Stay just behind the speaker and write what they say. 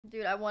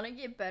Dude, I want to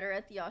get better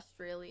at the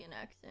Australian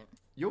accent.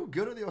 You're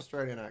good at the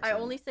Australian accent. I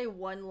only say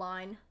one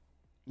line.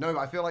 No,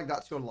 I feel like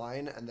that's your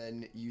line, and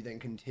then you then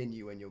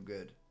continue when you're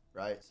good,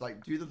 right? It's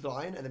like, do the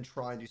line, and then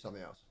try and do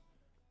something else.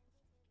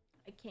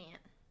 I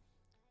can't.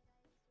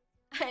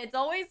 It's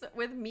always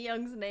with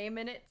Myung's name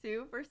in it,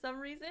 too, for some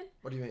reason.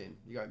 What do you mean?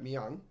 You go,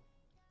 Myung?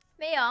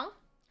 Myung,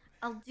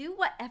 I'll do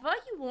whatever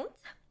you want,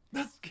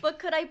 That's good. but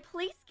could I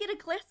please get a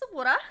glass of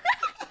water?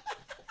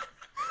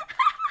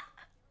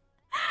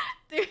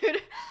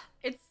 Dude,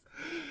 it's...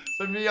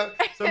 So Myung,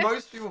 so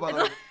most people, by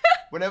the way,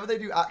 whenever they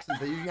do accents,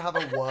 they usually have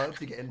a word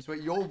to get into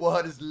it. Your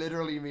word is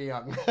literally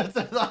Myung.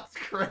 So that's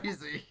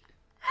crazy.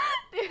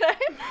 Dude,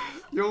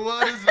 Your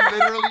word is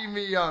literally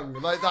Myung.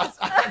 Like, that's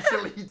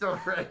actually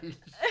deranged.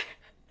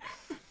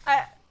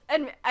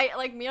 I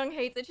like Myung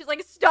hates it. She's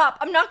like, stop!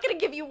 I'm not gonna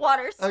give you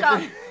water.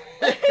 Stop.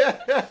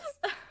 Okay.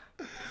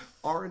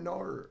 Or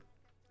no.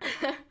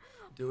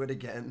 Do it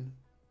again.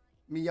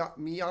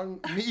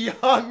 Myung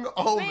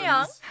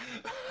almonds.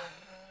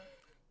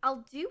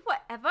 I'll do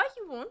whatever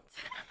you want.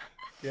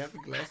 Do you have a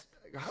glass?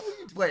 How will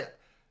you wait?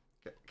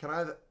 Can I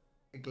have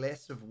a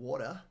glass of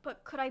water?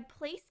 But could I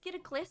please get a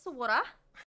glass of water?